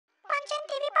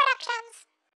Productions.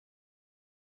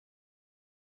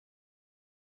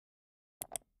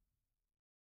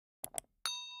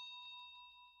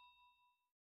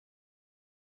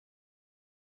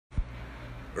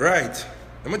 Right.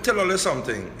 Let me tell you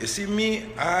something. You see,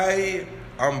 me, I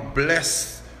am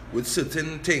blessed with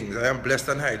certain things. I am blessed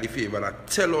and highly favored. I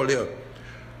tell all you.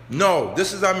 No,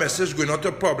 this is a message going out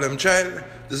to Problem Child.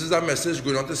 This is a message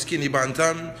going out to Skinny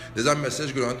Bantam. This is a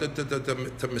message going out to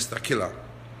Mr. Killer.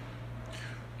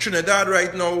 Trinidad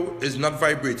right now is not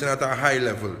vibrating at a high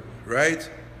level, right?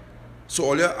 So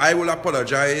all you, I will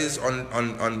apologize on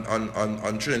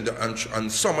Trinidad on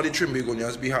some of the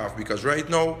Trinbagonians' behalf, because right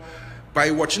now, by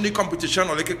watching the competition,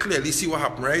 all you can clearly see what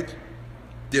happened, right?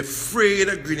 They're afraid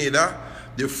of Grenada,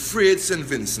 they're afraid St.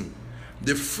 Vincent,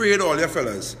 they're afraid all your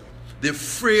fellas, they're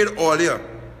afraid all your,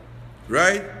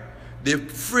 right? They're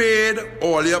afraid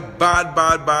all your bad.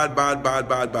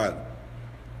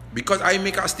 Because I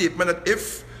make a statement that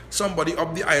if somebody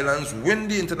up the islands win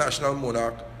the international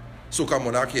monarch, Soca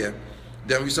Monarch here,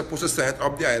 then we're supposed to send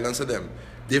up the islands to them.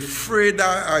 They're afraid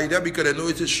that idea because they know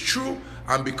it is true,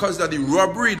 and because of the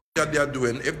robbery that they are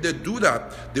doing, if they do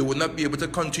that, they will not be able to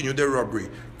continue their robbery.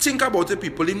 Think about it,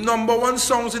 people. The #1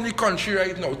 songs in the country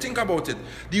right now, think about it.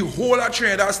 The whole of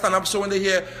Trinidad stand up so when they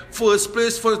hear first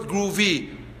place, first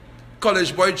groovy,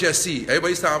 college boy Jesse.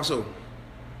 Everybody stand up so.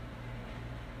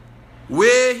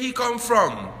 Where he come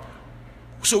from?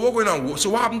 So what going on? So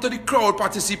what happened to the crowd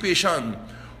participation?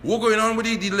 What going on with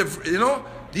the delivery? You know,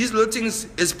 these little things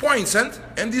is points, and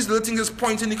these little things is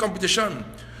points in the competition.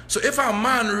 So if a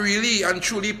man really and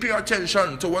truly pay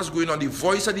attention to what's going on, the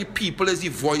voice of the people is the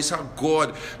voice of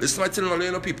God. Listen, I tell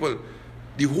you, people,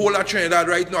 the whole of Trinidad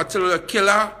right now, I tell you,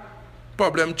 Killer,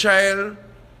 Problem Child,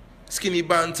 Skinny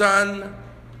Bantan,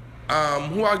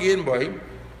 who again, boy?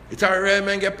 It's a rare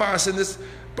man get passing this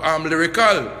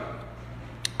lyrical.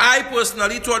 I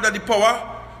personally thought that the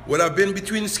power would have been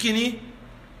between Skinny,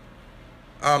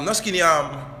 not Skinny,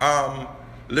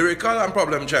 Lyrical and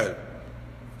Problem Child.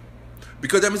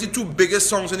 Because them is the two biggest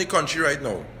songs in the country right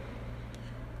now.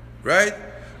 Right?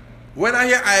 When I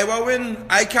hear Iowa win,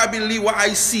 I can't believe what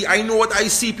I see. I know what I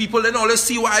see. People don't always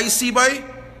see what I see, boy.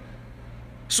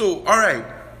 So, alright.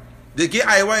 They get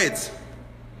Iowa it.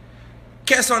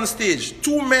 Kess on stage.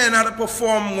 2 men had to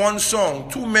perform one song.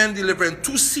 2 men delivering.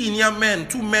 2 senior men.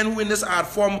 2 men who in this art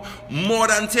form more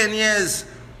than 10 years.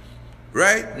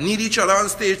 Right? Need each other on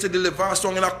stage to deliver a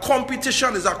song in a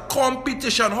competition. It's a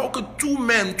competition. How could 2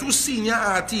 men, 2 senior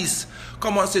artists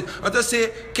come on stage? And just say,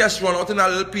 Kess run out in a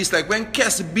little piece. Like when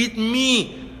Kess beat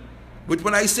me. But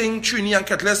when I sing Trini and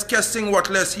Ketless, Kess sing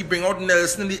Whatless. He bring out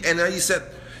Nelson in the end and he said,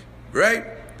 right?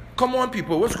 Come on,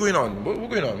 people. What's going on? What's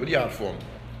going on with the art form?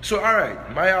 So,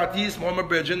 alright. My artists, my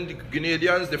brethren, the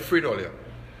Grenadians, they're afraid all here.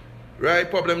 Right?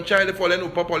 Problem Child, they fall in,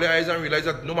 up all their eyes and realize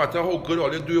that no matter how good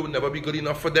all you do, it will never be good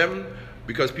enough for them.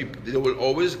 Because people, they will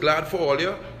always glad for all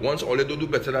you once all you do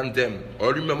better than them.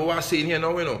 Or remember what I'm saying here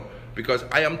now, you know. Because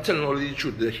I am telling all the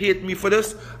truth. They hate me for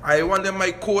this. I want them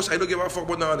my course. I don't give a fuck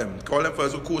about none of them. Call them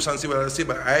first a course and see what I say.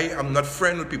 But I am not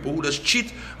friend with people who just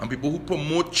cheat and people who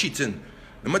promote cheating.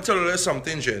 Let me tell you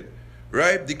something, Jed.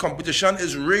 Right? The competition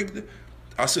is rigged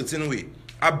a certain way.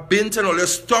 I've been telling you,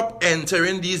 stop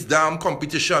entering these damn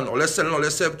competition or let's selling all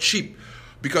yourself cheap.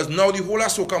 Because now the whole of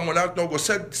Soca Monarch now go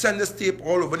send this tape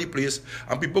all over the place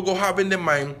and people go have in their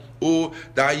mind, oh,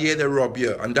 that year they rob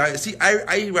you. And that, see,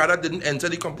 I rather didn't enter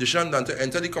the competition than to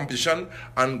enter the competition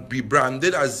and be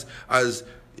branded as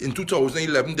in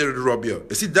 2011 they rob you.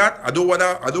 You see that? I don't want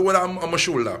on my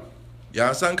shoulder. You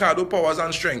understand? Cardo powers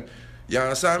and strength. You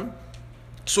understand?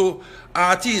 So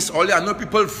artists, all I know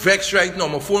people vex right now.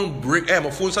 My phone break,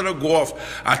 my phone started to go off.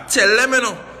 I tell them, you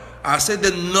know, I said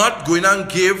they're not going to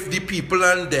give the people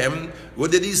and them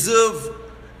what they deserve.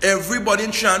 Everybody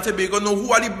in Trinidad and Tobago know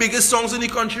who are the biggest songs in the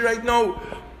country right now.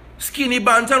 Skinny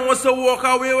Bantam wants to walk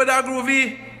away with that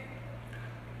groovy.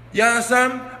 You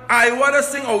understand? I want to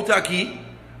sing out of key,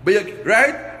 but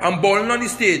right? I'm balling on the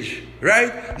stage,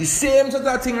 right? The same sort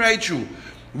of thing right through.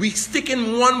 We stick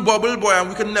in one bubble, boy, and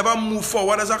we can never move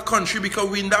forward as a country because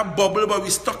we're in that bubble, boy. We're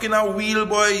stuck in a wheel,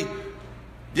 boy.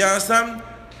 You understand?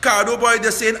 Cardo boy,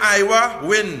 they saying Iowa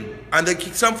win. And they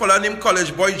kick some fella named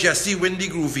college boy Jesse win the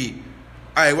groovy.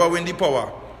 Iowa win the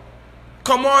power.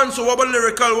 Come on, so what about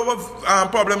Lyrical? What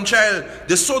about Problem Child?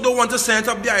 They so don't want to send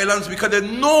up the islands because they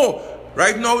know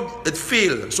right now it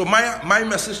failed. So my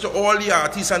message to all the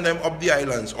artists and them up the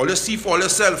islands, all you see for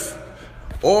yourself.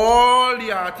 All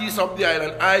the artists up the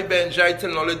island, I Benjai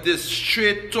telling all of this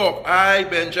straight talk. I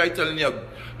Benjai telling you,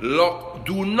 look,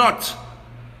 do not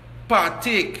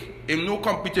partake in no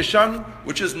competition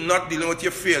which is not dealing with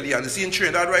your failure. And you see in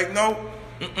Trinidad right now,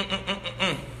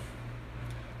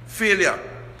 Failure.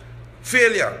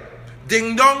 Failure.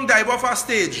 Ding dong, dive off a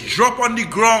stage, drop on the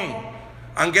ground,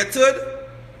 and get third?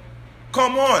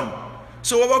 Come on.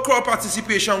 So what about crowd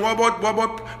participation? What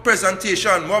about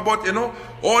presentation? What about,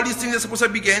 all these things are supposed to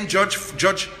be getting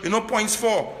judge, points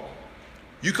for.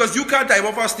 Because you can't dive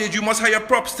off a stage, you must hire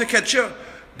props to catch you.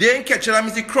 They ain't catch you, that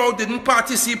means the crowd didn't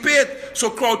participate. So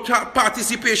crowd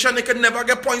participation, they can never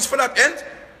get points for that end.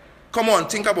 Come on,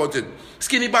 think about it.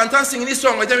 Skinny Bantan singing this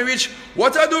song, let me reach,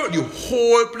 what I do? The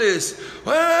whole place.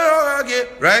 Okay,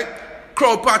 right?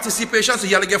 Crowd participation, so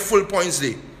you have to get full points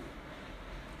there.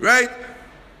 Right?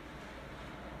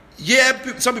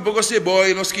 Yeah, some people go say,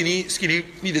 boy, Skinny,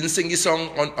 he didn't sing this song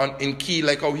in key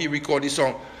like how he recorded this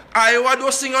song. Iowa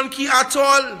don't sing on key at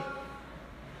all.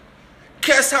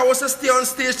 Kes was to stay on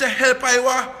stage to help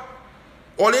Iowa.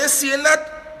 All they saying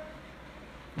that?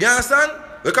 You understand?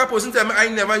 Look at a person tell me, I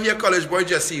never hear College Boy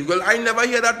Jesse. Well, I never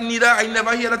hear that neither. I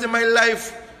never hear that in my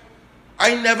life.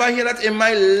 I never hear that in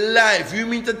my life. You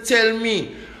mean to tell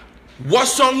me what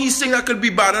song he sing that could be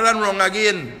better than wrong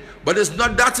again? But it's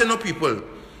not that, people.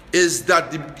 Is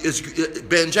that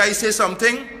Benjai say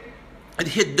something, it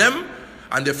hit them,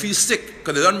 and they feel sick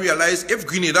because they don't realize if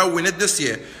Grenada win it this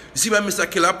year. You see when Mr.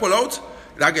 Killer pull out,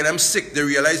 that get them sick. They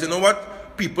realize, you know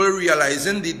what? People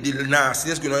realizing the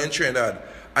nastiness going on in Trinidad.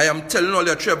 I am telling all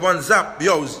your Trevor and Zap,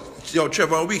 yo,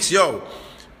 Trevor and Weeks,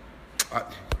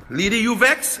 Lady, you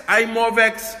vex? I more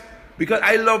vex. Because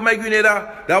I love my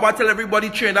Grenada. That's why I tell everybody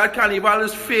Trinidad Carnival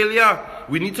is failure.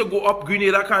 We need to go up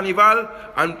Grenada Carnival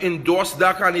and endorse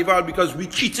that carnival because we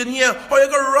cheating here. How you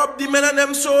gonna rob the men and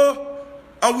them so?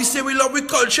 And we say we love with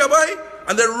culture, boy?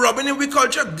 And they're robbing him with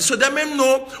culture. So them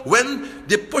know when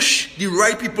they push the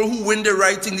right people who win the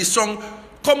right thing, the song,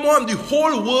 come on, the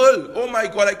whole world. Oh my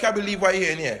God, I can't believe what I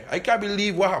hear in here. I can't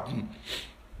believe what happened.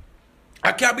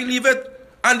 I can't believe it.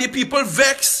 And the people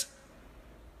vex.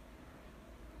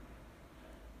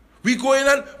 We go in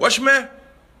and, watch me.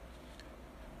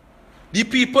 The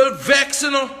people vex,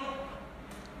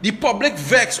 The public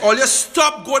vex. All you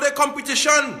stop, go to the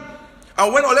competition.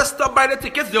 And when all you stop buy the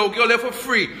tickets, they'll get them for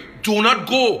free. Do not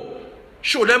go.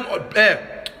 Show them,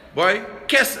 boy,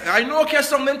 Kes, I know Kes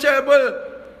something terrible.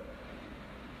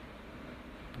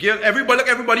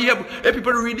 Everybody here,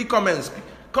 people read the comments.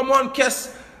 Come on,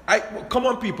 Kes. Come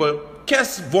on, people.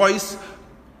 Kes voice,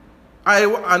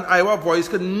 Iowa voice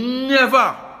could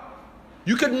never.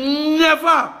 You could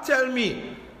never tell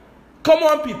me. Come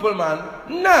on, people, man.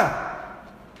 Nah.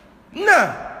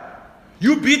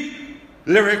 You beat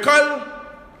Lyrical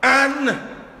and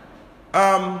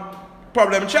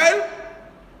Problem Child?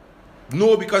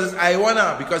 No, because it's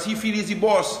Iowa, because he feels he's the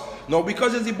boss. No,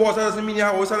 because he's the boss, that doesn't mean you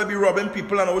always have to be robbing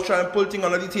people and always trying to pull things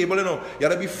under the table, You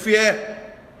have to be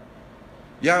fair.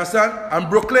 You understand? And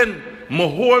Brooklyn, my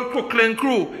whole Brooklyn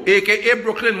crew, aka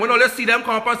Brooklyn, when all you see them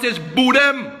come up on stage, boo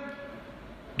them.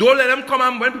 Don't let them come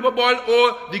and when people ball,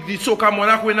 the Soca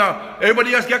Monarch winner.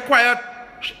 Everybody just get quiet.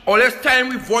 All this time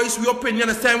we voice we opinion,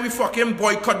 it's time we fucking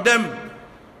boycott them.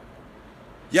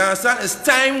 You understand? It's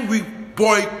time we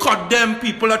boycott them.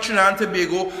 People at Trinidad and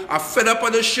Tobago are fed up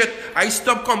of this shit. I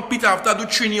stop competing after I do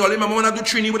Trini. All remember when I do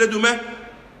Trini, what they do, me?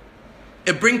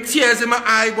 It bring tears in my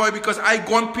eye, boy, because I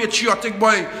go on patriotic,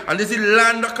 boy. And there's the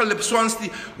land of Calypso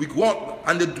and we go on,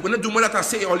 and when they do more that I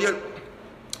say, all you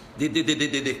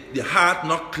the heart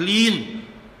not clean.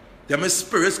 Them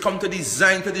spirits come to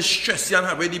design to distress you and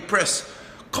have a depressed.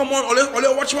 Come on, all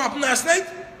you watch what happened last night?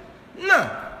 Nah.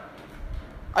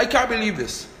 I can't believe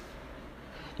this.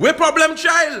 Where Problem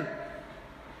Child?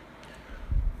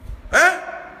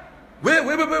 Where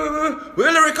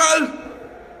Lyrical?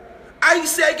 I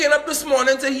say I get up this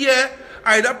morning to hear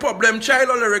either Problem Child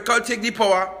or Lyrical take the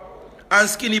power and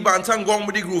Skinny Bantan go on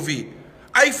with the groovy.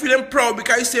 I feeling proud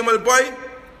because I say, my boy,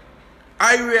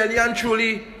 I really and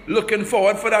truly looking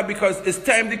forward for that because it's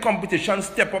time the competition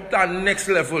step up to our next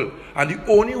level. And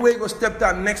the only way to step to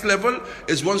our next level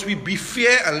is once we be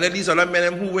fair and let these other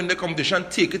men who win the competition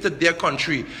take it to their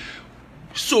country.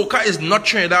 Soca is not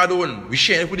Trinidad own. We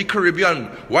share it with the Caribbean.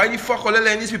 Why the fuck all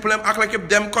these people act like if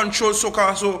them control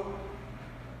Soca so?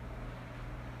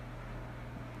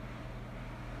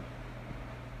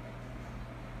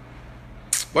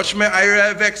 Watch me, I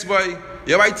really vex, boy.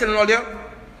 You know what I telling all you?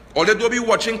 All they do be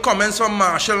watching comments from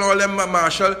Marshall and all them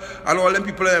Marshall and all them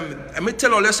people. Let me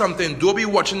tell all you something. Don't be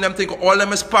watching them think all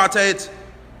them is part of it.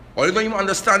 All you don't even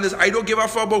understand this. I don't give a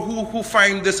fuck about who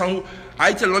find this and who.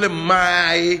 I tell all them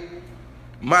my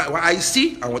what I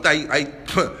see and what I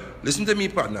listen to me,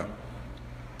 partner.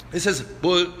 This is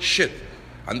bullshit.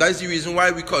 And that's the reason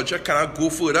why we culture cannot go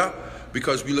further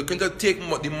because we're looking to take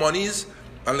the monies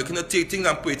and looking to take things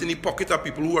and put it in the pocket of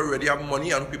people who already have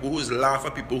money and people who is laugh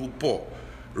at people who poor.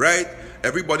 Right?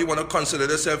 Everybody want to consider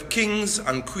themselves kings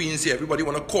and queens here. Everybody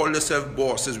want to call themselves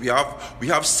bosses. We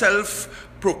have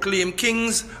self-proclaimed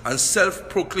kings and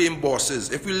self-proclaimed bosses.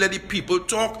 If we let the people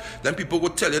talk, then people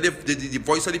will tell you the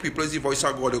voice of the people is the voice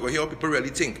of God. They go hear what people really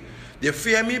think. They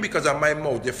fear me because of my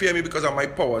mouth. They fear me because of my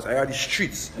powers. I are the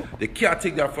streets. They can't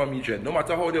take that from me, Jen. No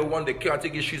matter how they want, they can't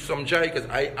take the streets from Jai because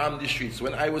I am the streets.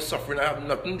 When I was suffering, I have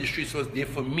nothing. The streets was there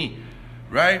for me.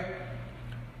 Right?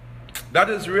 That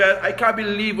is real. I can't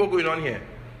believe what's going on here.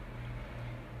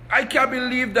 I can't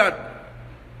believe that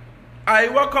I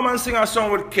will come and sing a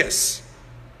song with Kiss.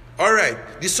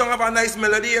 Alright, the song have a nice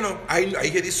melody, you know. I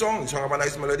hear the song have a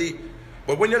nice melody.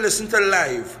 But when you listen to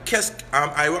live, Kiss,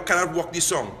 I cannot walk the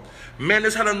song. Men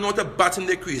just had a note of bat in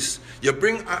the crease. You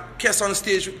bring Kiss on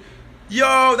stage.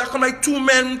 Yo, that come like 2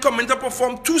 men coming to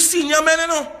perform. 2 senior men, you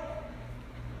know.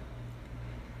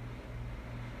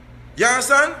 You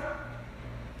understand?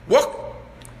 What?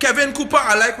 Kevin Cooper,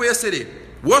 I like what you said.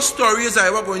 What stories I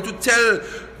were going to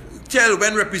tell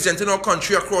when representing our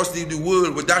country across the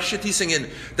world with that shit he's singing?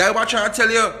 That I was trying to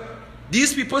tell you,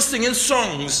 these people singing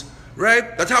songs,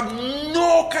 right, that have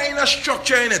no kind of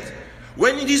structure in it.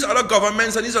 When these other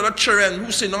governments and these other children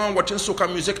who sit down and watching soca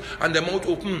music and their mouth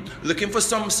open, looking for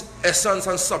some essence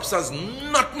and substance,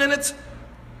 nothing in it.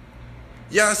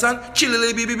 You understand?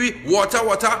 Chili, baby, water,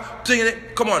 thing in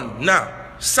it. Come on, now,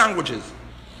 sandwiches.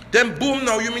 Then boom,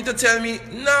 now you mean to tell me,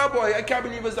 nah boy, I can't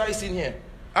believe it's ice in here.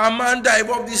 A man dive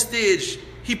off the stage.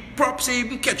 He props, he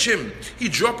even catch him. He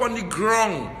drop on the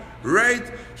ground, right?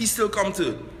 He still come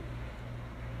to.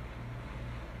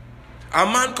 A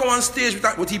man come on stage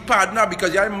with his partner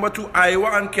because I remember to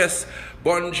Iowa and Kes,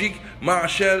 Benjai,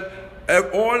 Marshall,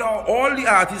 all the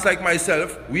artists like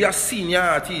myself, we are senior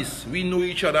artists. We know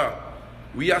each other.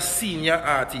 We are senior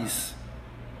artists,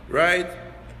 right?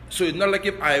 So it's not like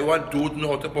if Iowa don't know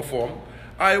how to perform.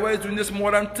 Iowa is doing this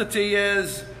more than 30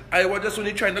 years. Iowa just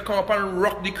only trying to come up and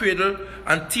rock the cradle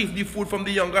and thief the food from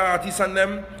the younger artists and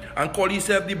them and call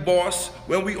himself the boss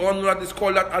when we all know that it's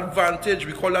called that advantage.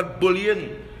 We call that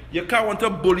bullying. You can't want to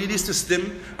bully the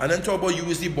system and then talk about you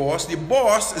as the boss. The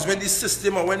boss is when the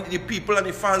system or when the people and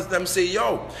the fans them say,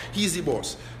 yo, he's the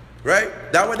boss. Right?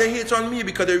 That's why they hate on me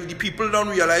because the people don't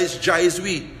realize Jai is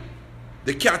we.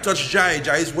 They can't touch Jai.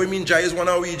 Jai is women. Jai is one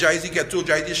of we. Jai is the ghetto.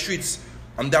 Jai is the streets.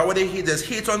 And that's why they hate. There's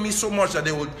hate on me so much that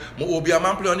they would, be a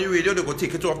man play on the radio, they go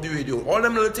take it off the radio. All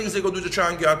them little things they go do to try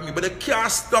and get at me. But they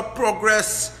can't stop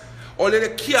progress. Or they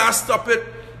can't stop it.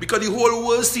 Because the whole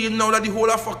world seeing now that the whole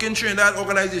of fucking Trinidad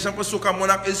organization for Soca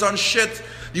Monarch is on shit.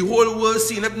 The whole world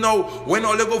seeing it now. When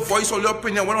all they go voice all their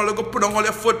opinion, when all they go put on all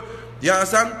their foot. You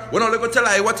understand? When all they go tell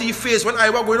Iowa to your face, when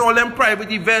Iowa going all them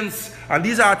private events, and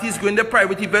these artists going to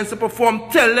private events to perform,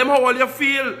 tell them how all you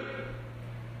feel.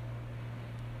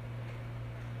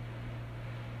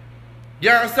 You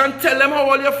understand? Tell them how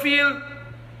all you feel.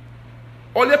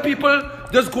 All the people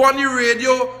just go on the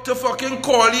radio to fucking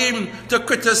call him, to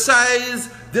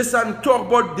criticize this and talk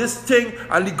about this thing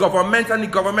and the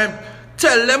government.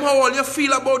 Tell them how all you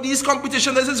feel about these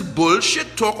competitions. This is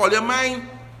bullshit. Talk all your mind.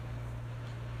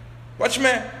 Watch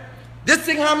me. This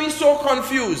thing had me so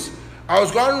confused. I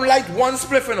was going to light 1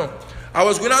 spliff, you know. I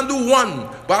was going to do 1,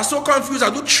 but I was so confused. I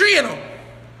do 3, you know.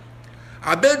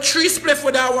 I built 3 spliff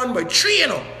for that one, but 3, you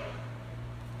know.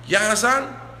 You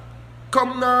understand?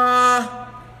 Come now.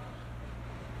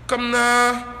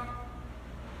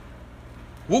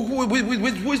 Who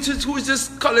is this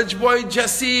college boy,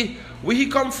 Jesse? Where he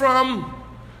come from?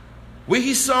 Where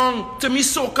he sung? To me,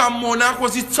 Soca Monarch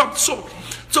was the top song.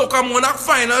 Soca Monarch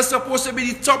final supposed to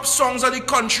be the top songs of the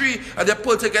country, and they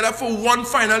put together for one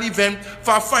final event,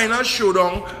 for a final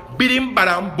showdown. Bidim,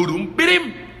 badam, boodum,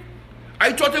 bidim.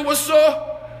 I thought it was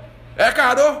so.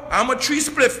 Ricardo, I'm a 3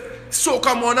 spliff.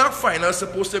 Soca Monarch final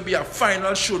supposed to be a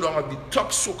final showdown of the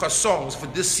top soca songs for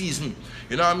this season.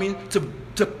 You know what I mean? To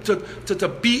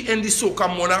be in the Soca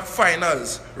Monarch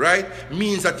finals, right,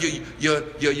 means that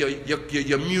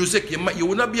your music, you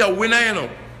will not be a winner, you know,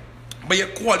 but you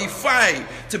qualify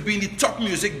to be in the top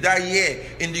music that year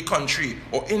in the country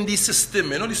or in the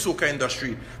system, you know, the soca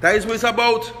industry. That is what it's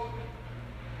about.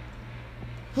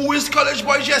 Who is College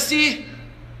Boy Jesse?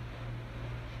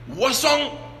 What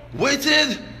song?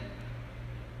 Waited.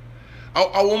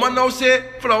 A woman now say,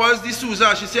 Flowers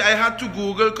D'Souza, she say, I had to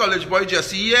Google College Boy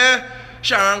Jesse. Yeah,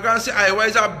 Sharon Grant say, Iowa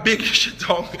is a big shit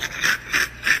down.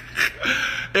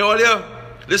 Hey, all you,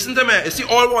 listen to me. You see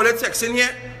all the text in here?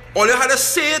 All you had to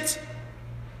say it.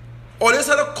 All you had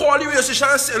to call the radio station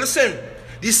and say, listen,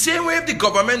 the same way if the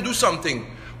government do something,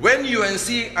 When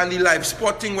UNC and the live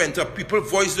sporting went up, people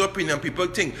voiced their opinion. People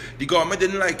think the government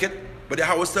didn't like it, but they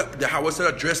have to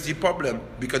address the problem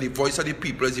because the voice of the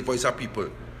people is the voice of people.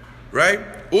 Right?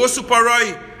 Oh, Super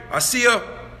Roy, I see you.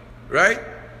 Right?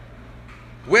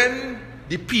 When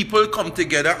the people come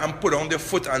together and put on their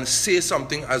foot and say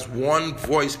something as one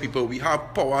voice, people, we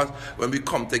have power when we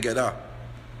come together.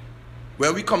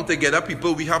 When we come together,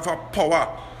 people, we have our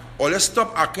power. Or let's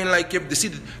stop acting like if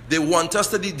they want us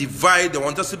to be divided, they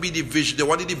want us to be division, they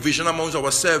want the division amongst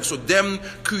ourselves. So them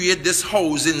create this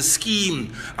housing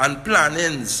scheme and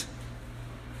plannings.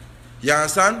 You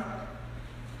understand?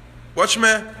 Watch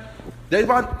me. There's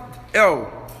one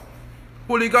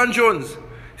Hooligan Jones.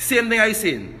 Same thing I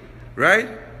seen. Right?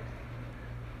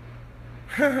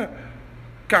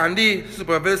 Candy,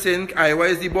 Superville saying Iowa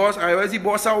is the boss. Iowa is the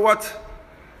boss of what?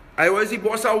 Iowa is the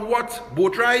boss of what?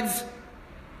 Boat rides?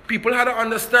 People had to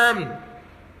understand.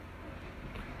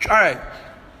 Alright.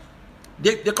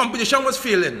 The competition was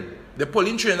failing. The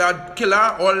polling Trinidad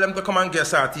killer all of them to come and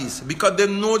guest artists because they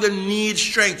know they need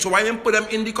strength. So why didn't put them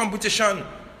in the competition?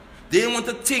 They didn't want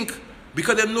to think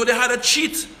because they know they had a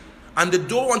cheat. And they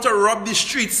don't want to rob the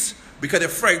streets because they're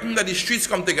frightened that the streets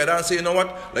come together and say, you know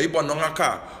what, let you burn down a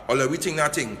car or let we think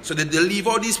that thing. So they leave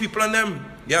all these people on them.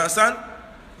 You understand?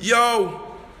 Yo.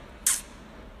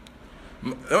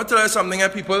 Let me tell you something here,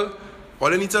 people. All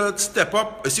they need to step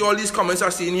up. You see all these comments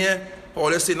I've seen here?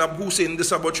 All they're saying, who's saying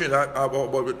this about Trinidad,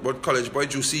 about College Boy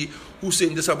Juicy? Who's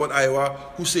saying this about Iowa?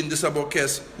 Who's saying this about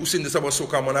Kes? Who's saying this about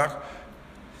Soca Monarch?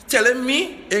 Telling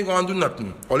me ain't going to do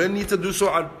nothing. All they need to do so,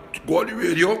 I'll go on the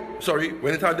radio,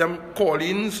 when it had them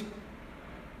call-ins,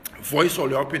 voice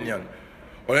all your opinion.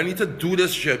 All I need to do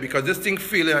this shit because this thing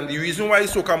failing, and the reason why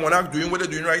Soca Monarch doing what they're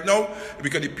doing right now is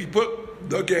because the people,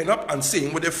 they're getting up and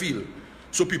saying what they feel.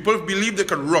 So people believe they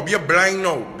can rob you blind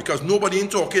now because nobody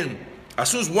ain't talking. As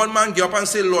soon as one man get up and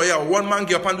say lawyer or one man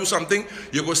get up and do something,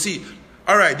 you go see.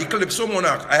 Alright, the Calypso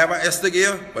Monarch, I have an S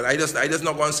here, but I just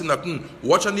not going to say nothing.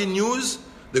 Watch on the news,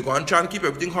 they go and try and keep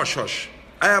everything hush-hush.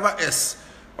 I have an S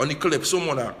on the Calypso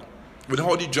Monarch with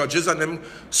how the judges and them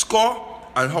score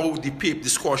and how the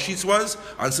score sheets was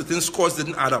and certain scores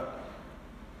didn't add up.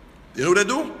 You know what they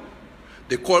do?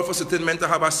 They call for certain men to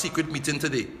have a secret meeting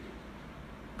today.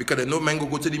 Because they know men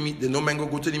go to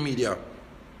the media.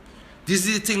 These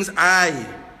are the things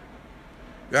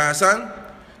you understand?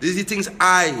 These are the things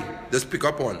I just pick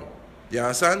up on. You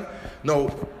understand? Now,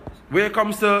 when it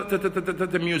comes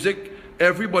to music,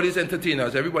 everybody's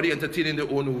entertainers. Everybody entertaining their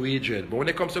own way, Jed. But when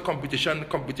it comes to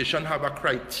competition have a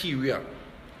criteria.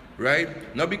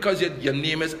 Right? Not because your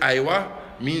name is Iowa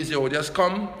means you just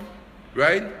come,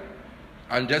 right?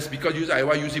 And just because you use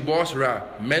Iowa, use the boss,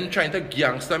 men trying to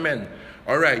gangster men.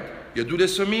 Alright, you do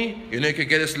this for me, you know you can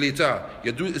get this later.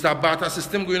 It's a barter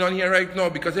system going on here right now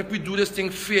because if we do this thing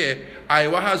fair,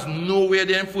 Iowa has nowhere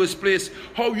there in first place.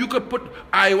 How you could put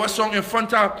Iowa song in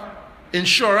front of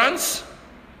insurance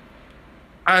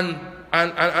and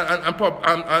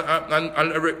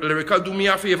lyrical do me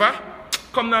a favor?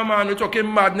 Come now, man, we're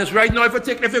talking madness. Right now, if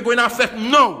you're going to affect,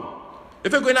 no.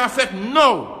 If you're going to affect,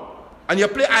 no. And you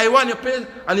play Iowa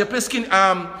and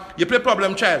you play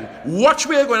Problem Child. Watch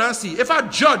where you're going to see. If a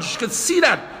judge could see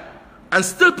that and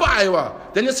still put Iowa,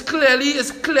 then it's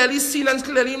clearly seen and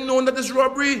clearly known that it's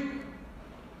robbery.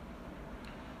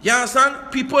 You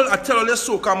understand? People are telling us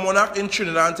Soca Monarch in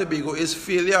Trinidad and Tobago is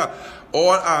failure.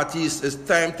 All artists, it's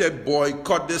time to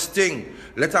boycott this thing.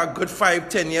 Let a good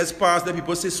 5-10 years pass. Let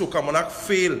people say Soca Monarch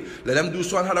fail. Let them do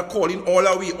so and have a call in all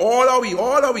are we.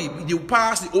 You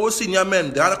pass the old senior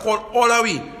men. They had a call all are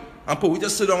we. And we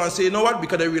just sit down and say, you know what?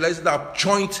 Because they realize that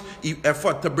joint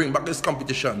effort to bring back this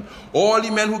competition. All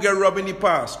the men who get robbed in the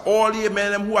past, all the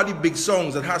men who are the big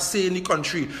songs that have say in the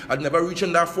country had never reached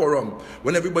in that forum.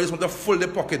 When everybody's want to fill their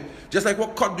pocket. Just like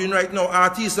what Cut doing right now.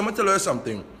 Artists, let me tell you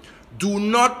something. Do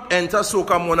not enter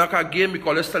Soca Monarch again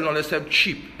because they're selling all themselves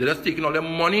cheap. They're just taking all their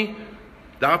money,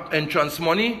 that entrance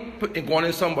money, going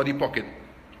in somebody's pocket.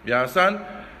 You understand?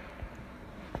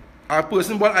 A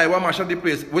person bought Iowa mash up the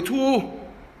place. With who?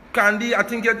 Candy, I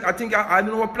don't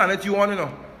know what planet you on, you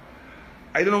know.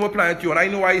 I don't know what planet you on. I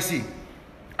know I see.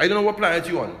 I don't know what planet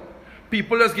you on.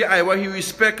 People just get Iowa he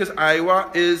respect because Iowa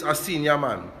is a senior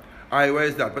man. Iowa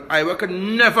is that. But Iowa could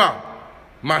never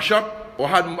mash up or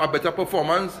have a better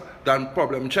performance than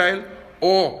Problem Child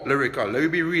or Lyrical. Let me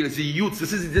be real. It's the youths.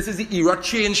 This is the era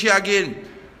change here again.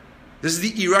 This is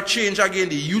the era change again.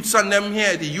 The youths and them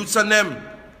here. The youths and them.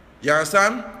 You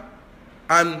understand?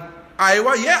 And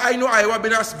Iowa, yeah, I know Iowa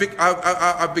been a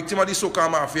victim of the Soca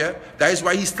Mafia. That is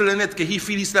why he's still in it, because he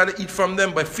feels he's trying to eat from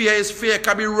them. But fear is fear.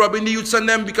 Can't be robbing the youths and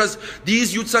them because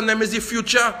these youths and them is the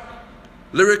future.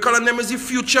 Lyrical and them is the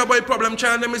future, boy. Problem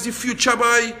Child and them is the future,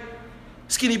 boy.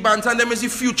 Skinny Banter and them is the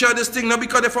future of this thing now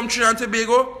because they're from Trinidad and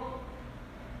Tobago.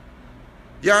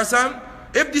 You understand?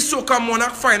 If the Soca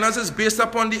Monarch finals is based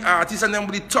upon the artists and them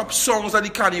with the top songs of the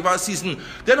carnival season,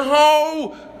 then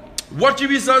how? What the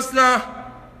results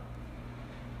now?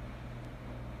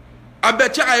 I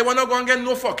bet you I wanna go and get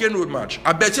no fucking road match.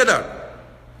 I bet you that.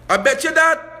 I bet you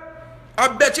that. I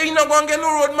bet you not going to get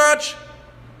no road match.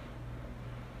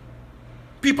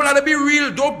 People have to be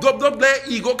real. Don't let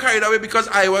ego carried away because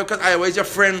Iowa is your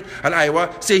friend and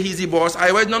Iowa say he's the boss.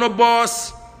 Iowa is not a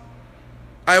boss.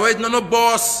 Iowa is not a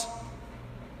boss.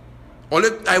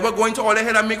 Iowa going to all the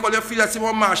head and make all the feel like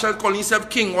Simon Marshall calling himself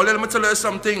king. All let me tell you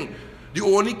something. The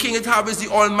only king it have is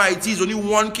the Almighty. It's only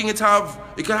one king it have.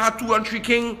 It can have 2 and 3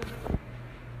 king.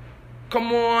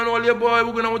 Come on, all your boy.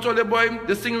 We're going to watch all the boy.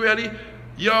 This thing really.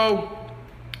 Yo.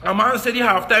 A man said the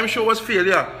halftime show was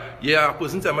failure. Yeah, a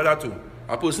person tell me that too.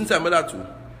 A person tell me that too.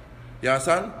 You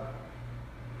understand?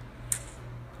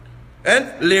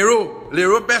 And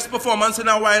Lero best performance in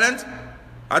our island.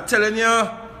 I'm telling you.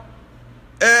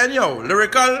 And yo,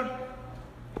 lyrical.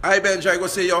 I Benjai go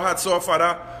say your hats off,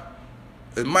 father.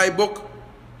 In my book,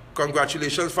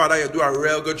 congratulations, father. You do a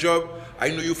real good job. I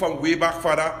know you from way back,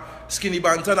 father. Skinny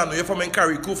Banter, I know you from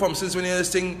Nkariku, from since when you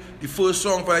sing the first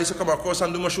song, but I used to come across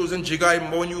and do my shows in Jigai,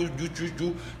 when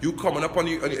you coming up on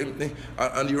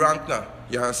the rank now.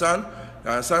 You understand? You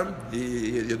understand?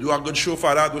 You do a good show,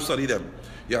 father, go study them.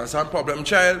 You understand? Problem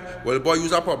Child, well, boy,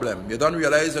 use a problem. You don't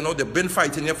realize, you know, they've been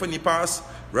fighting you for the past,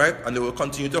 right? And they will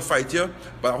continue to fight you.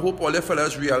 But I hope all the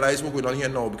fellas realize what's going on here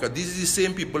now, because these are the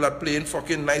same people that playing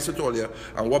fucking nice with all you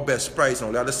and what best price and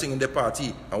all the other singing the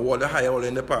party and what the hire all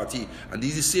in the party. And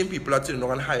these are the same people that turn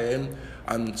on hiring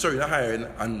and sorry, not hiring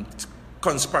and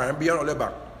conspiring beyond all the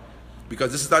back.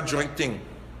 Because this is that joint thing.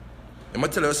 I'm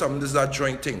gonna tell you something, this is that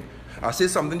joint thing. I say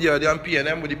something the other day on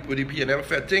PNM with the PNM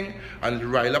Fed thing and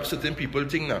rile up certain people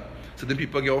thing now. Certain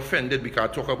people get offended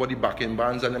because I talk about the backing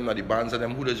bands and them, not the bands and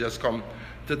them who they just come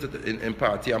in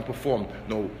party and perform.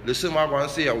 No, listen what I want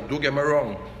to say, don't get me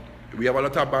wrong. We have a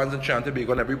lot of bands in Trinidad and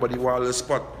Tobago and everybody want a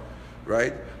spot,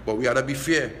 right? But we have to be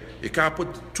fair. You can't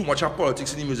put too much of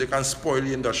politics in the music and spoil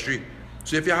the industry.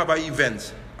 So if you have an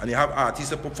event, and you have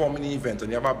artists that perform in the event,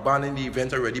 and you have a band in the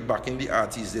event already backing the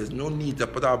artists, there's no need to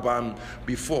put a band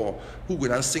before who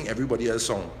go and sing everybody else's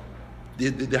song.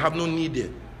 They have no need there.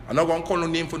 I'm not going to call no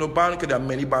name for no band because there are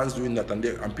many bands doing that,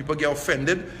 and people get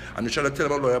offended and they try to tell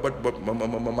about lawyer, but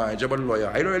my job about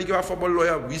lawyer. I don't really give a fuck about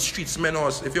lawyer. We streets men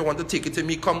us. If you want to take it to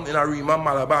me, come in Arima,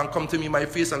 Malabar, and come to me my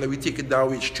face and let me take it that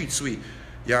way, streets way.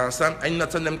 You understand? I'm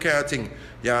not on them kind of thing.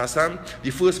 You understand? The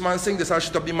first man sing this, I'll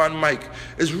shut up the man mic.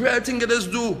 It's rare thing that us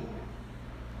do.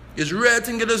 It's rare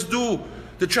thing that us do.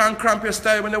 To try and cramp your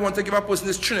style when they want to give a person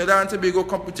this Trinidad and Tobago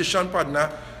competition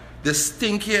partner. They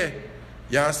stink here.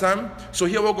 You understand? So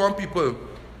here we're going, people.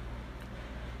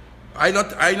 I not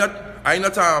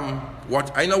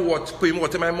putting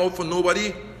water in my mouth for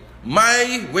nobody.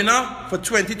 My winner for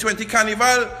 2020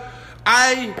 Carnival,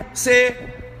 I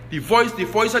say the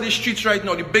voice of the streets right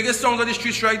now, the biggest songs of the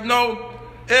streets right now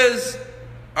is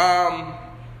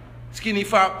Skinny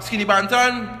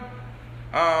Bantan,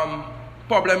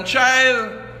 Problem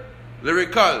Child,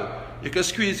 Lyrical. You can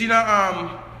squeeze in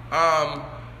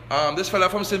this fella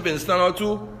from St. Vincent now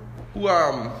too, who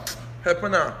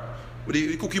helping now with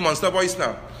the Cookie Monster voice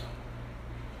now.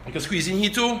 You can squeeze in here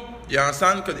too, you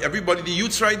understand? Because everybody, the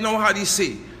youths right now, how they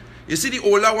say. You see the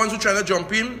older ones who trying to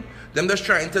jump in, them just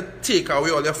trying to take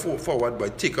away all their forward,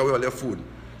 but take away all their food.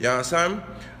 You understand?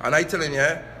 And I telling you,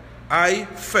 I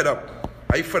fed up.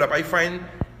 I find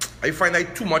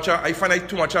too much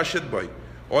of shit, boy.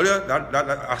 All that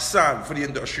are sad for the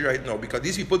industry right now because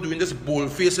these people doing this bold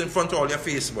face in front of all their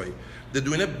face, boy. They're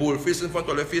doing it bold face in front of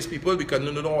all their face, people, because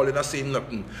no, all they're not saying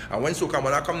nothing. And when Soca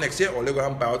Monarch come next year, all they're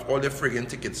going to buy out all their friggin'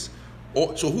 tickets.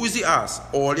 Oh, so who is the ass?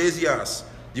 Always the ass.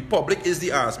 The public is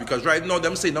the ass because right now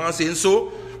them saying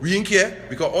so, we ain't care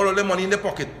because all of the money in their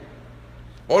pocket.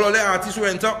 All of the artists who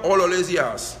enter, all of the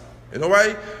ass. You know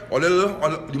why? All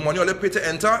the money all they pay to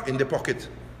enter in their pocket.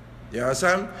 You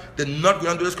understand? They're not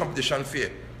going to do this competition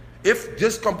fair. If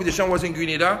this competition was in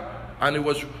Grenada and it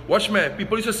was, watch me,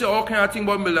 people used to say all kind of thing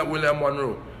about William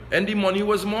Monroe. And the money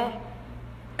was more.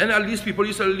 And at least people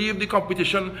used to leave the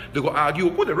competition, they go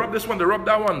argue, oh, they robbed this one, they robbed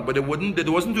that one. But they wasn't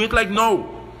doing it like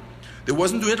no. They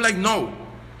wasn't doing it like no.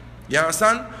 You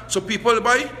understand? So people,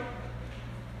 boy,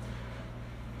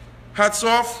 hats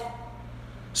off.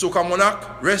 Soca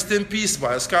Monarch, rest in peace, boy.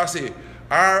 As I say,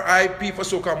 R.I.P. for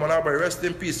Soca Monarch, boy, rest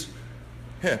in peace.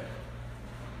 Yeah.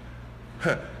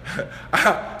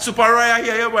 Super Roy, I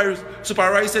hear you, boy.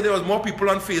 Super Roy said there was more people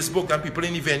on Facebook than people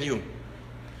in the venue.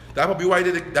 That's probably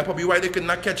why they could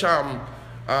not catch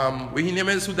what his name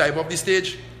is, who died off the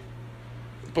stage.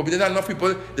 Probably there not enough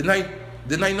people. There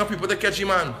not enough people to catch him,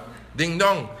 man. Ding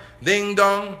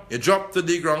dong, you drop to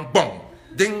the ground, bong.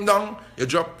 Ding dong, you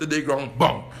drop to the ground,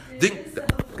 bong. Ding.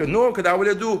 No, because that's what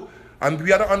they do. And we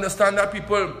have to understand that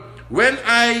people, when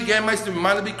I get my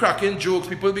man will be cracking jokes,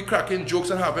 people will be cracking jokes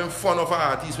and having fun of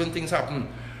artists when things happen.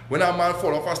 When a man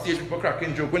fall off a stage, people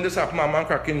cracking joke. When this happen, a man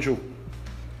cracking joke.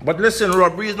 But listen,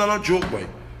 robbery is not a joke, boy.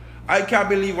 I can't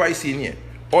believe what I seen here.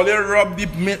 All they rob the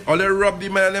men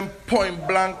and them point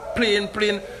blank, plain.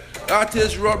 That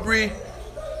is robbery.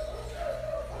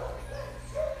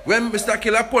 When Mr.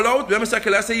 Killer pull out, when Mr.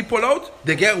 Killer say he pull out,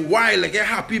 they get wild, they get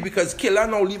happy because Killer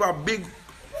now leave a big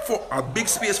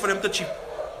space for them to cheat.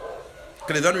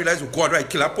 Because they don't realize, oh God, right,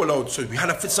 Killer pull out. So we had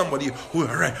to fit somebody who,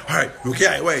 all right,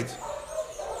 okay, wait.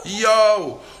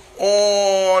 Yo,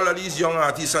 all of these young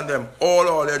artists and them,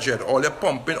 all their dread, all their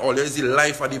pumping, all their the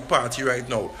life of the party right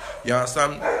now. You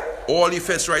understand? All the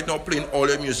fest right now playing all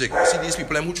their music. See these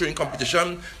people who train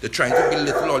competition, they're trying to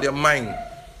belittle all their mind.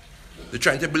 They're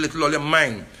trying to belittle all their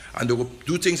mind. And they will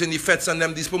do things in the fets and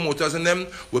them, these promoters and them,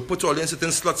 will put all in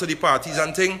certain slots of the parties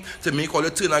and things to make all the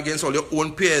turn against all their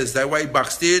own peers. That's why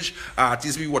backstage,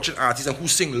 artists be watching artists and who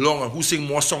sing long and who sing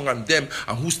more song than them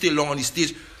and who stay long on the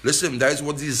stage. Listen, that is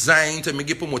what's designed to make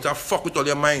a promoter fuck with all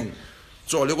their mind.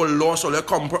 So all they go lost all their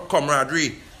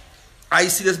camaraderie. I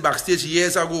see this backstage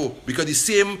years ago because the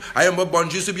same, I remember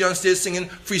Benjai used to be on stage singing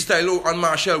freestyle on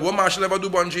Marshall. What Marshall ever do,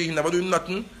 Benjai? He never do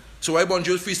nothing. So why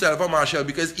Benjai freestyle for Marshall?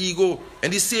 Because ego.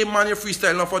 And the same man you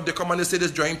freestyle now for, they come and they say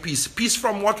this drawing peace. Peace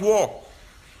from what war?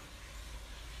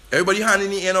 Everybody hand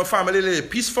in the end of family.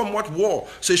 Peace from what war?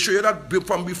 So it show you that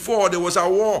from before there was a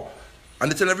war.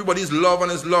 And they tell everybody it's love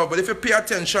and it's love. But if you pay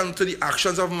attention to the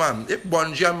actions of man, if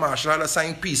Benjai and Marshall had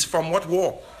assigned peace, from what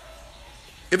war?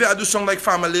 If you had to do something like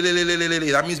family,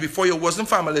 that means before you wasn't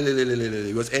family,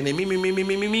 it was enemy,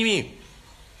 me.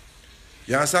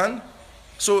 You understand?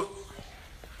 So,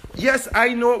 yes,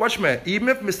 I know, watch me, even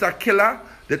if Mr. Killer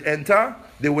did enter,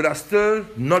 they would have still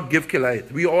not give Killer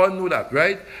it. We all know that,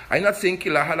 right? I'm not saying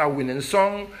Killer had a winning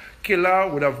song. Killer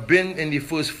would have been in the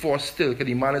first four still, because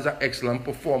the man is an excellent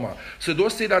performer. So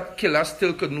don't say that Killer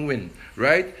still couldn't win,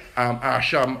 right?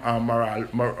 Asha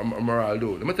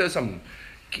Moraldo. Let me tell you something.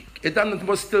 It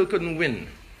was still couldn't win.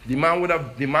 The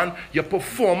man, your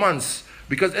performance.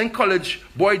 Because in college,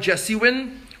 boy, Jesse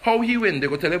win. How he win? They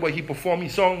go tell you, boy, he perform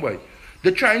his song, boy.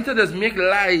 They're trying to just make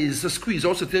lies to squeeze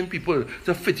out certain people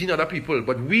to fit in other people.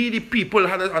 But we, the people,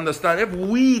 have to understand. If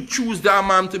we choose that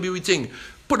man to be with him,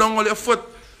 put on all your foot,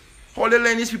 all the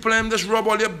Lenny's people, and just rub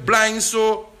all your blinds,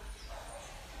 so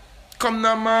come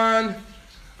now, man.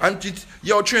 And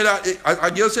yo, Trinidad, a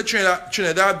girl said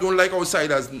Trinidad don't like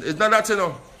outsiders. It's not that, you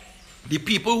know. The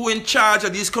people who are in charge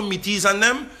of these committees and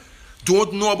them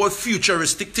don't know about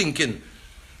futuristic thinking.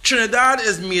 Trinidad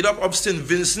is made up of St.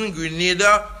 Vincent,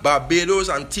 Grenada, Barbados,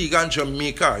 Antigua, and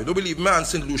Jamaica. You don't believe me? And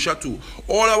St. Lucia too.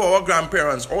 All of our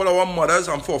grandparents, all our mothers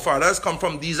and forefathers come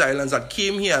from these islands that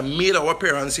came here and made our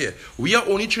parents here. We are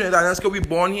only Trinidadians because we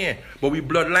born here. But we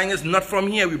bloodline is not from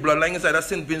here. We bloodline is either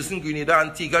St. Vincent, Grenada,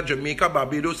 Antigua, Jamaica,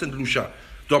 Barbados, St. Lucia,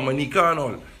 Dominica and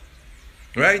all.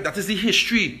 Right? That is the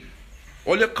history.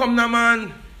 All you come now,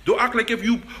 man. Don't act like if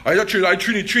you, I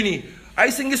Trini. I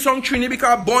sing this song Trini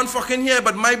because I'm born fucking here,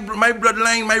 but my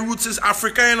bloodline, my roots is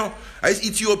Africa, you know. I is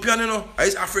Ethiopian, you know. I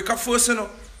is Africa first, you know.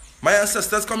 My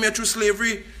ancestors come here through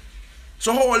slavery.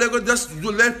 So how all I go just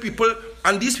let people,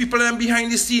 and these people are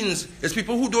behind the scenes. It's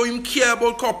people who don't even care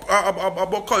about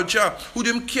culture, who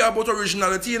don't even care about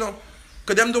originality, you know.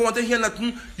 Because them don't want to hear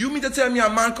nothing. You mean to tell me a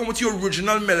man come with your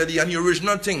original melody and your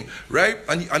original thing, right?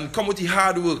 And come with the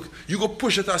hard work. You go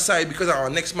push it aside because our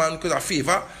next man, because of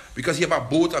favor, because he have a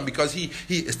boat and because he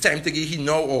it's time to get he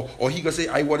know, or he gonna say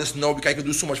I want this now because I can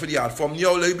do so much for the art form.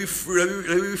 Yo, let it be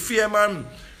fair, man.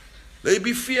 Let it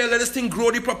be fair. Let this thing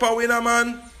grow the proper way now,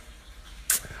 man.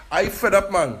 I fed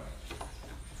up, man.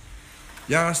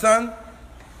 You understand?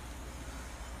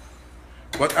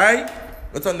 But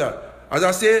let's on that. As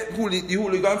I say, the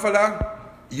hooligan fella,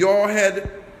 your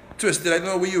head twisted, I don't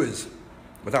know where you is.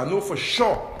 But I know for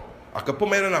sure, I can put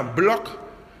my head on a block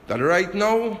that right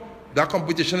now, that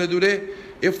competition they do there,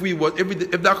 if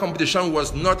that competition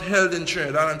was not held in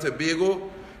Trinidad and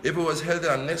Tobago, if it was held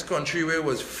in the next country where it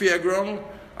was fairground,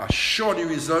 I'm sure the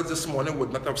results this morning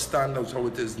would not have stand out how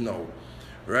it is now.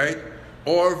 Right?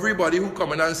 Or everybody who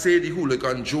come in and say the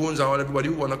hooligan Jones and all everybody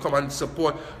who want to come and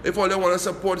support, if all they want to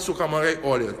support Soca Monarch,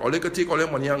 all they could take all their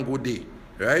money and go there,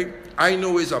 right? I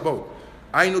know what it's about.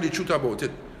 I know the truth about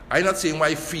it. I'm not saying what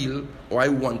I feel or I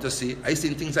want to say. I'm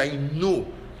saying things I know.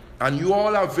 And you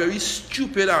all are very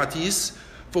stupid artists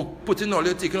for taking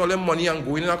all their money and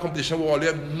going in a competition where all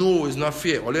they know is not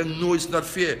fair. All they know is not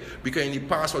fair. Because in the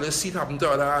past, all they see it happen to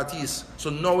other artists. So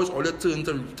now it's all their turn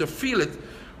to feel it.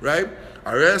 Right?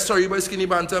 I'm really sorry about Skinny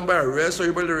Bantam, but I'm really sorry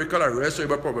about Lyrical, I'm really sorry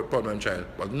about Problem Child.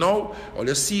 But now, all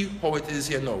you see how it is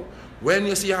here now. When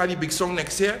you see how the big song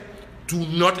next year, do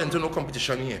not enter no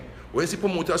competition here. When you see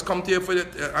promoters come to here for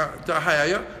to hire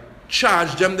you,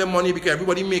 charge them the money because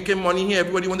everybody making money here.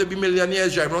 Everybody want to be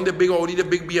millionaires, drive around the big Audi, the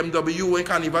big BMW, when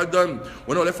Carnival done.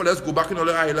 When all the fellas go back in all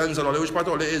the islands and all the which part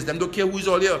all it is, them don't care who's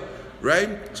all here.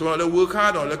 Right? So when all they work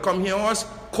hard, all they come here us,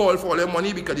 call for all their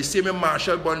money because the same in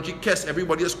Marshall, Benjai, Kess,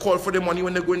 everybody just call for the money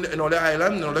when they go in all the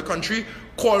island, in all the country,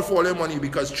 call for all their money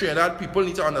because Trinidad people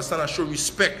need to understand and show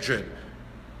respect, Trin.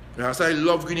 You know, so I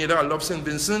love Grenada, I love St.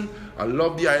 Vincent, I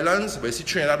love the islands, but I see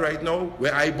Trinidad right now,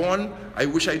 where I born, I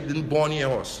wish I didn't born here,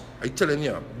 us. I telling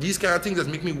you, these kind of things that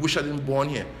make me wish I didn't born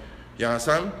here. You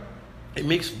understand? It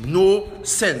makes no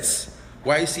sense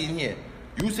why I see in here.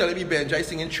 You telling me Benjai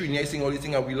singing Trini, I sing all these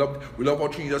things, and we love how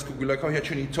Trini does cook, we like how hear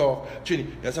Trini talk, Trini,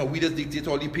 that's how we just dictate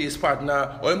all the pace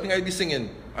partner, all them things I be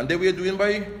singing. And then we're doing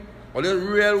by all the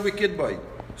real wicked boy.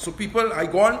 So people, I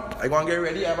go on get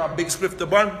ready, I have a big spliff to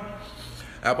burn.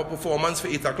 I have a performance for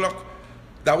 8 o'clock.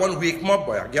 That one wake me up,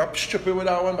 boy. I get up stripping with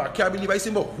that one, but I can't believe I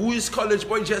say, but who is college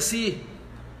boy Jesse?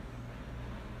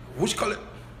 Which college?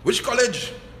 Which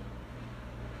college?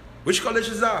 Which college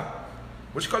is that?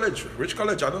 Which college? Which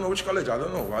college? I don't know which college. I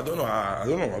don't know. I don't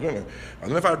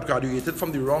know if I graduated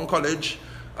from the wrong college.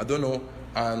 I don't know.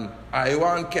 And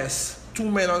Iowa and Kess, 2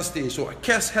 men on stage. So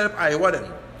Kess help Iowa then.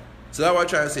 So that's what I'm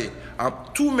trying to say.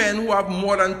 2 men who have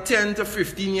more than 10 to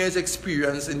 15 years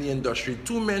experience in the industry.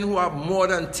 2 men who have more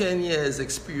than 10 years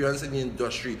experience in the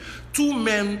industry. 2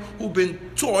 men who've been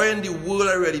touring the world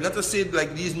already. Not to say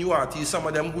like these new artists, some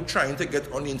of them who trying to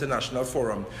get on the international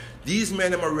forum. These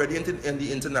men are already in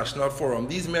the international forum.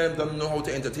 These men don't know how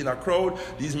to entertain a crowd.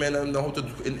 These men don't know how to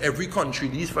do in every country.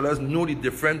 These fellas know the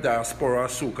different diaspora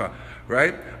soca.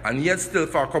 Right? And yet still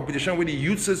for a competition with the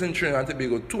youths in Trinidad and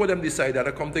Tobago, 2 of them decided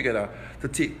to come together to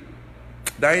take.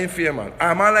 That ain't fair, man.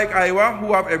 A man like Iowa,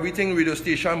 who have everything, radio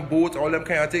station, boat, all them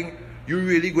kind of thing, you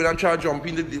really go and try to jump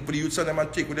in for the youths and them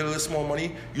and take with a little small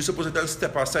money. You're supposed to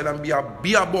step aside and be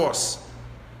a boss.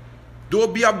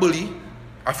 Don't be a bully.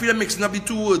 I feel like mixing up the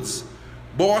 2 words.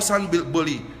 Boss and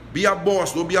bully. Be a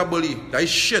boss, don't be a bully. That is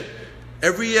shit.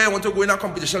 Every year I want to go in a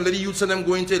competition, let the youths and them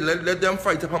go into it, let them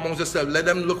fight up amongst themselves, let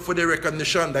them look for their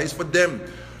recognition, that is for them.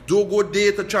 Don't go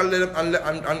there to try to let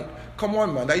them, and come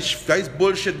on man, that is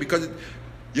bullshit because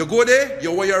you go there,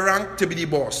 you wear your rank to be the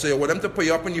boss, so you want them to put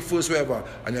you up in the first wherever,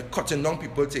 and you're cutting down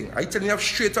people thing. I tell you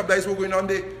straight up that is what's going on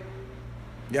there.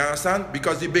 You understand?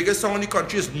 Because the biggest song in the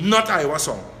country is not Iowa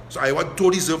song. So Iowa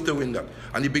don't deserve to win that.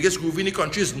 And the biggest groove in the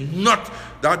country is not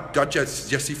that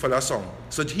Jesse fella song.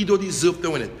 So he don't deserve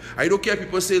to win it. I don't care if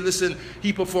people say, listen,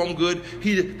 he performed good,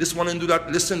 he this one and do that.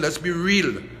 Listen, let's be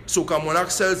real. Soca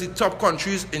Monarch sells the top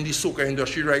countries in the soca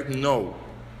industry right now.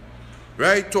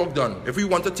 Right? Talk done. If we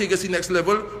want to take us to the next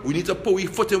level, we need to put our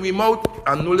foot in our mouth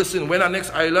and know, listen, when our next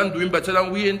island doing better than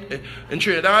we in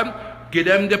Trinidad, give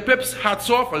them the pips, hats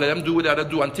off, and let them do what they gotta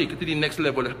do and take it to the next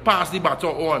level. Pass the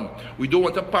baton on. We don't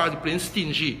want to pass the playing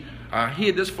stingy. I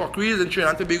hate this fuckery in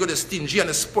Trinidad and Tobago, they're stingy and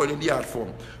they're spoiling the art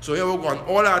form. So here we go on.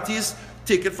 All artists,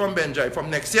 take it from Benjai. From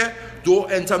next year, don't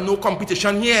enter no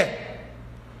competition here.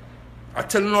 I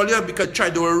tell you all here because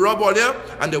they will rub all here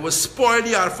and they will spoil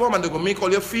the art form and they're going to make all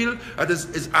you feel that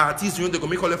is artists, you know, they're going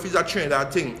to make all you feel that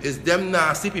Trinidad thing. It's them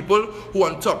nasty people who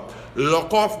on top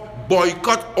lock off,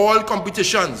 boycott all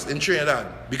competitions in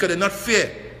Trinidad because they're not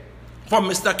fair. From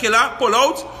Mr. Killer, pull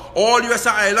out, all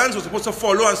USA Islands were supposed to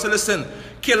follow and say, listen,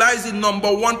 Killer is the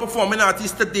 #1 performing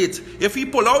artist to date. If he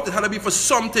pull out, it had to be for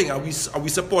something. Are we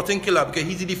supporting Killer because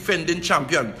he's the defending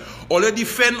champion? All you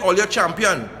defend, all your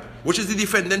champion. Which is the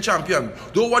defending champion.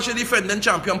 Don't watch the defending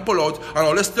champion pull out and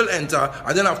all they still enter,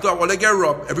 and then after all they get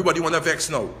robbed, everybody want to vex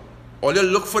now. All they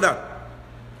look for that.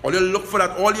 All they look for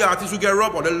that. All the artists who get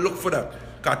robbed, all they look for that.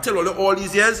 Can I tell all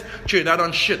these years, Trinidad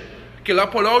on shit. Killer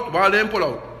pull out, why them pull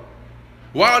out?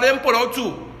 Why them pull out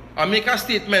too? And make a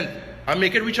statement and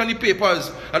make it reach on the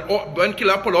papers. And when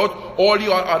Killer pull out, all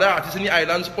the other artists in the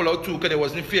islands pull out too because it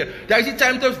wasn't fair. That is the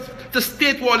time to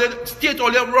state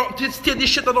the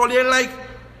shit that all they like.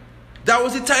 That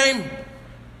was the time.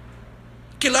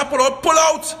 Killer pull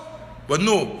out. But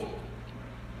no.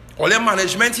 All their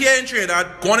management here in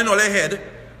Trinidad gone in all their head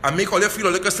and make all their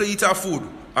feel like they still eat our food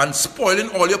and spoiling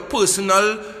all your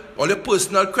personal all your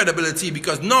personal credibility,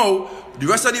 because now the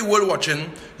rest of the world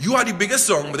watching, you are the biggest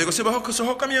song, but they go say, but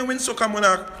how come you win Soca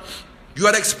Monarch? You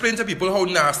had to explain to people how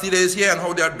nasty it is here and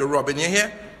how they're robbing you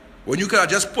here. When you can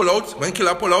just pull out, when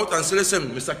Killer pull out and say,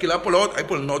 listen, Mr. Killer pull out, I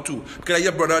pull now too. Because I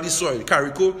your brother of the soil,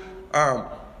 Carrico,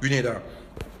 Grenada.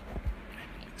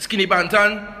 Skinny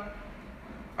Bantan,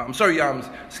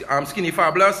 Skinny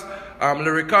Fabulous,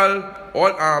 Lyrical,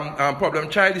 all Problem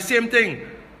Child, the same thing.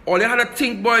 All you had to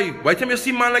think, boy, by the time you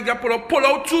see man like that pull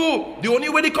out too. The only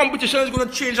way the competition is going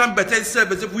to change and better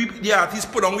itself is if we, the artists,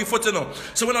 put on your foot, you know.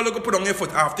 So when I look at put on your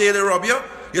foot after they rob you,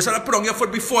 you start to put on your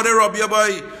foot before they rob you,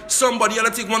 boy. Somebody had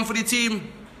to take one for the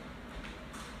team.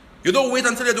 You don't wait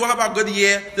until you don't have a good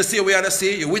year to say what you have to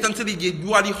say. You wait until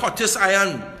you are the hottest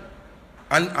iron.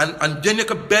 And then you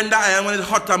can bend the iron when it's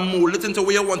hot and mold it into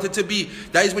where you want it to be.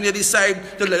 That is when you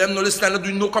decide to let them know, listen, I'm not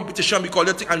doing no competition because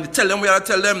you think, and tell them where you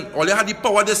tell them. All they had the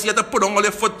power this year to put on all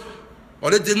their foot.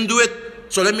 Or they didn't do it.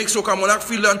 So they make Soca Monarch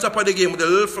feel on top of the game with the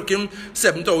little freaking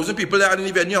 7,000 people there in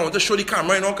the venue. I want to show the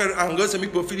camera in all kind of angles and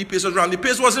make people feel the place was ram. The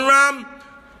place wasn't ram.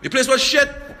 The place was shit.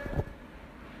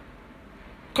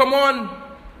 Come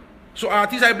on. So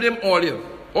artists, I blame all you.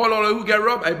 All who get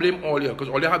robbed, I blame all you, because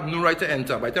all you have no right to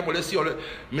enter. By the time all you see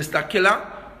Mr. Killer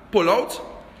pull out,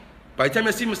 by the time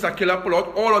you see Mr. Killer pull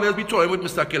out, all of them be touring with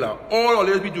Mr. Killer. All of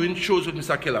them be doing shows with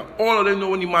Mr. Killer. All of them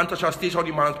know when the man touch a stage, how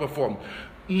the man perform.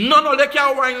 None of them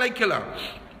can whine like Killer.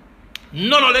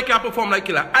 None of them can perform like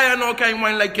Killer. I know can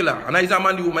whine like Killer. And I is a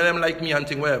man, the woman, them like me and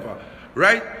thing, whatever.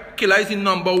 Right? Killer is the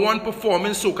 #1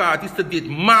 performing soca artist to date.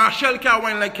 Marshall can't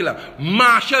whine like Killer.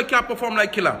 Marshall can't perform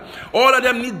like Killer. All of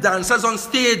them need dancers on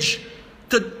stage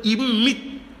to even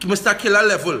meet Mr. Killer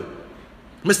level.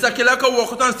 Mr. Killer can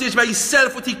walk out on stage by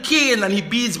himself with his cane and he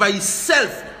beads by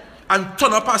himself and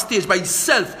turn up on stage by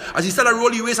himself. As he start to roll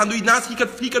his waist and do his dance,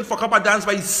 he can fuck up a dance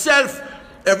by himself.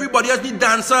 Everybody has need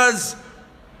dancers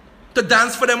to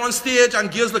dance for them on stage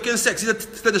and girls looking sexy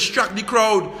to distract the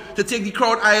crowd, to take the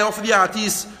crowd eye off the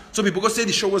artist. So people go say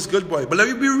the show was good, boy. But let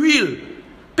me be real.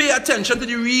 Pay attention to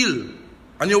the real.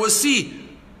 And you will see.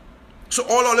 So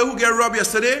all of them who get robbed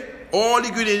yesterday, all the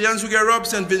Grenadians who get robbed,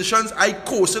 St. Vincent's, I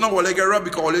co-sign on all they get robbed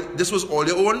because this was all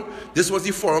their own. This was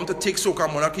the forum to take Soca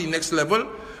Monarch to the next level.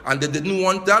 And they didn't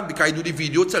want that because I do the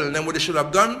video telling them what they should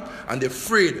have done. And they're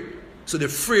afraid. So they're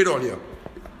afraid all you.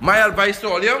 My advice to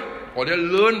all you, all they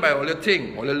learn by all the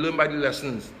thing, all they learn by the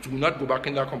lessons. Do not go back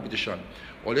in that competition.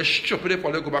 All they stupid if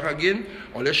all they go back again.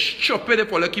 All they stupid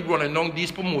if all they keep running down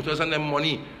these promoters and their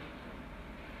money.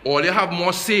 All they have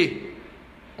more say.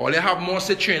 All they have more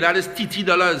say. Trinidad is TT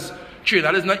dollars.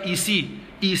 Trinidad is not EC.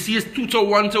 EC is 2 to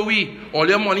 1 to we. All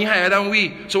their money higher than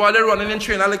we. So while they're running in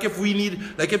Trinidad like if we need,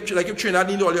 like if Trinidad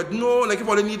need all you. No, like if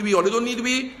all they need we. All they don't need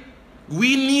we.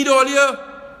 We need all you.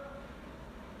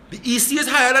 The EC is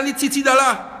higher than the TT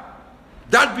dollar.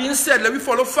 That being said, let me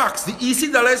follow facts. The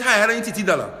EC dollar is higher than the TT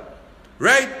dollar.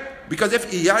 Right? Because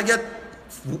if you get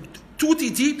 2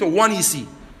 TT to 1 EC.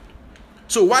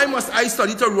 So why must I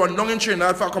study to run down in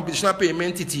Trinidad for a competition and pay me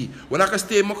in TT? When I can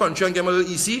stay in my country and get my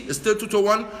little EC, it's still 2 to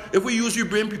 1. If we use your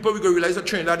brain, people, we're going to realize that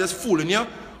Trinidad is fooling you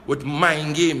with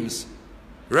mind games.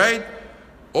 Right?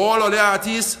 All of the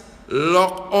artists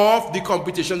lock off the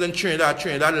competitions in Trinidad.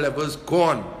 Trinidad levels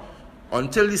gone.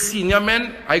 Until the senior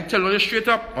men, I tell you straight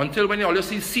up, until when you always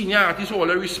see senior artists who all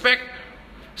the respect,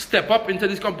 step up into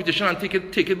this competition and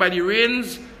take it by the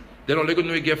reins, then all they're going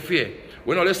to know you get fair.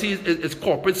 When all they see is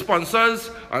corporate sponsors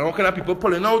and all kind of people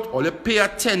pulling out, all they pay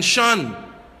attention.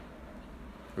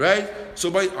 Right?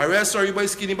 So boy, I'm really sorry boy,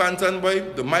 Skinny Bantan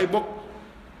boy, my book,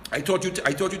 I thought you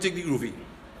take the groovy.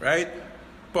 Right?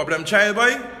 Problem Child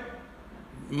boy,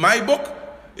 my book,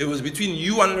 it was between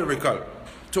you and Lyrical.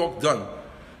 Talk done.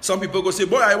 Some people go say,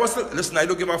 boy, listen, I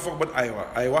don't give a fuck about Iowa.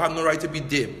 Iowa have no right to be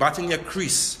there. Bat in your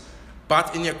crease.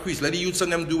 Bat in your crease. Let the youths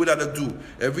and them do what they do.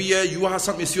 Every year, you have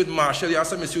some issue with Marshall, you have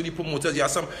some issue with the promoters, you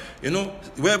have some,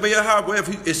 wherever you have,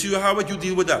 whatever issue you have, you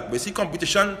deal with that. But see,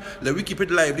 competition, let we keep it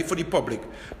lively for the public.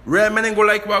 Rare men go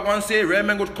like what I want to say, rare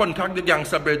men go contact the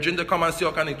gangster brethren to come and say,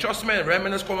 okay, trust me, rare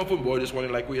men is coming from boy this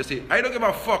morning like what you say. I don't give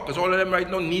a fuck, because all of them right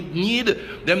now need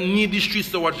the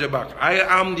streets to watch their back. I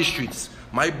am the streets.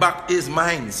 My back is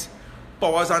mine.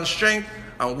 Powers and strength.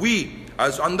 And we,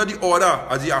 as under the order,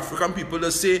 as the African people, they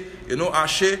say,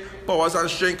 Ashe, powers and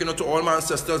strength, to all my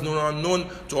ancestors, known and unknown,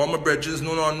 to all my brethren,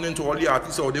 known and unknown, to all the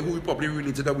artists out there who we probably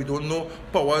related that we don't know.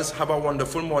 Powers, have a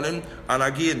wonderful morning. And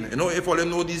again, if all they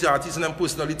know these artists and them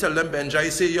personally, tell them, Benjai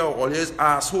say, yo, all these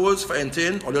assholes for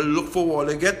entering, or they look for what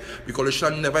they get, because they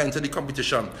shall never enter the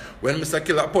competition. When Mr.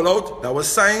 Killer pull out, that was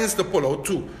signs to pull out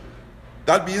too.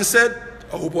 That being said,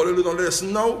 I hope all of you don't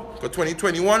listen now, because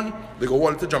 2021, they go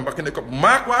want to jump back in the cup.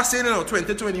 Mark was saying,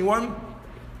 2021,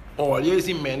 all years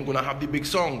the men going to have the big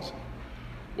songs.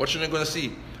 What you going to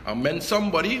see? And then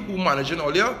somebody who managing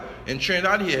all here in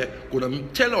Trinidad here, going to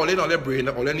tell all in all their brain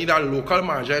that all they need a local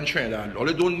manager in Trinidad. All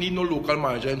they don't need no local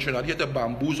manager in Trinidad. Here to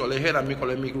bamboos all their head and make all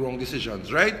they make wrong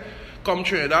decisions, right? Come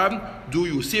Trinidad, do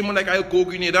you. Same like I go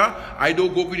Grenada, I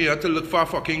don't go Grenada to look for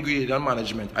fucking Grenada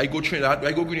management. I go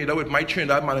Grenada with my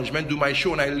Trinidad management, do my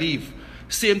show and I leave.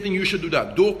 Same thing, you should do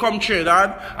that. Don't come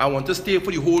Trinidad, I want to stay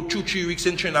for the whole 2-3 weeks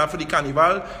in Trinidad for the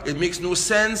carnival. It makes no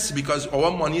sense because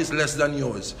our money is less than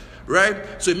yours.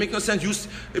 Right? So it makes no sense.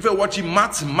 If you're watching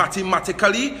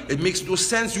mathematically, it makes no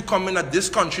sense you come in at this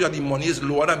country that the money is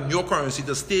lower than your currency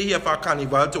to stay here for a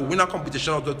carnival, to win a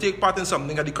competition or to take part in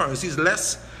something that the currency is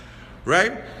less.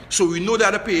 Right? So we know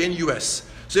that they pay in US.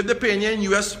 So if they're paying in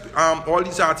US, all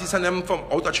these artists and them from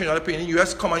out of Trinidad are paying in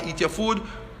US, come and eat your food,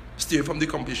 stay from the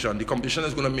competition. The competition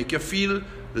is going to make you feel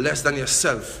less than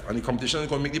yourself. And the competition is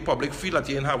going to make the public feel that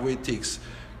you ain't have what it takes.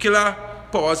 Killer,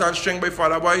 powers and strength by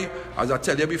Father Boy. As I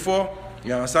tell you before,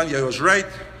 you understand? You was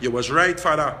right,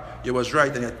 Father. You was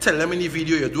right. And you tell them in the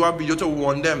video, you do a video to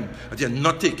warn them that you're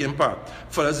not taking part.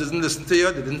 Fathers didn't listen to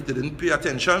you, they didn't pay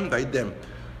attention, like them.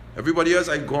 Everybody else,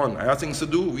 I gone. I have things to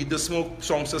do. Weed the smoke,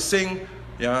 songs to sing.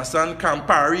 You understand?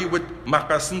 Campari with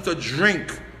Macassin to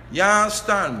drink. You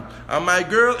understand? And my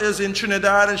girl is in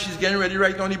Trinidad and she's getting ready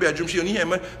right now in the bedroom. She only hear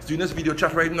me doing this video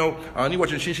chat right now. I only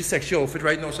watching she's sexy outfit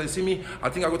right now. So you see me, I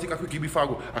think I go take a quickie before I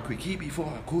go. A quickie before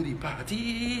I go the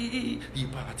party.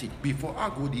 Before I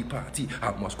go the party,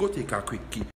 I must go take a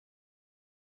quickie.